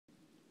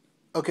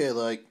Okay,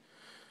 like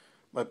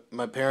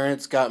my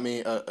parents got me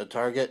a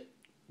Target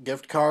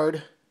gift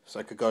card so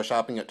I could go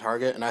shopping at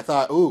Target, and I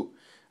thought, ooh,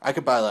 I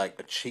could buy like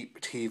a cheap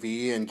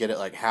TV and get it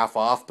like half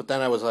off. But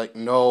then I was like,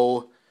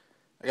 no,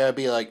 I gotta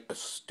be like a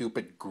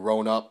stupid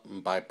grown up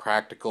and buy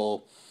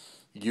practical,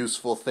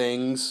 useful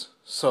things.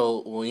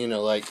 So,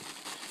 well, like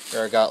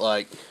there I got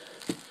like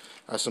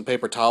some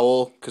paper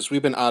towel because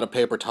we've been out of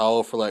paper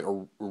towel for like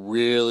a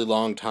really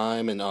long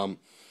time, and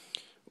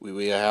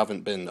we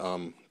haven't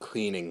been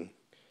cleaning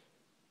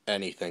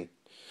anything.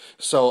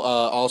 So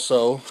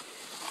also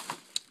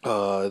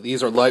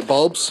these are light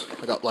bulbs.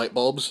 I got light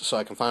bulbs so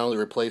I can finally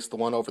replace the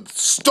one over the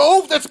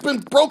stove that's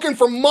been broken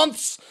for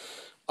months.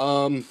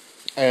 And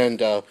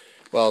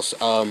well,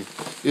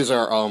 these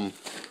are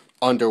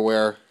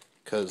underwear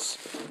because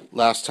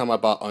last time I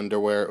bought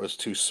underwear it was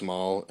too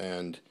small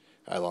and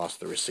I lost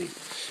the receipt.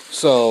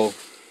 So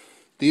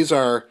these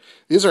are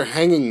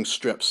hanging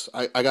strips.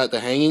 I got the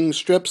hanging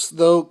strips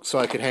though so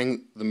I could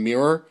hang the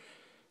mirror.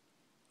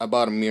 I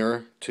bought a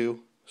mirror too,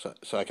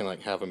 so I can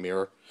like have a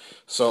mirror.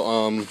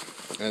 So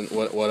and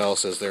what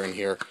else is there in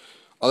here?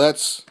 Oh,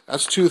 that's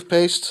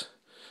toothpaste.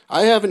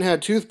 I haven't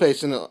had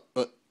toothpaste in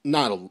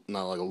not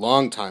like a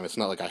long time. It's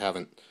not like I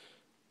haven't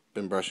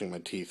been brushing my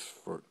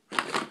teeth for.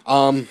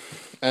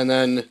 And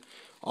then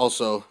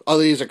also, oh,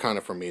 these are kind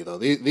of for me though.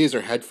 These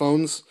are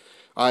headphones.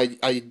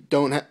 I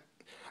don't have.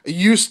 I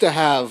used to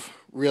have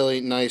really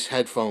nice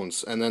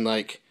headphones, and then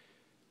like,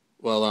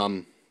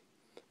 well,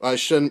 I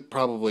shouldn't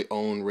probably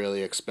own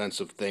really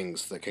expensive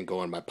things that can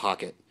go in my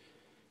pocket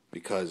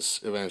because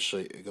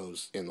eventually it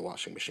goes in the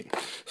washing machine.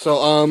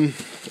 So,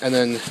 and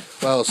then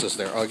what else is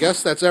there? I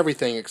guess that's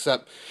everything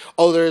except,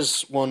 oh,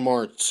 there's one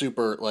more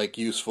super, like,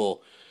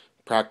 useful,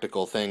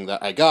 practical thing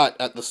that I got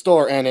at the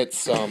store, and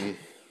it's,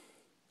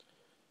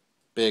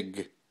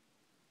 big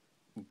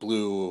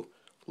blue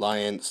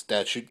lion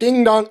statue.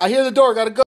 Ding dong! I hear the door, gotta go!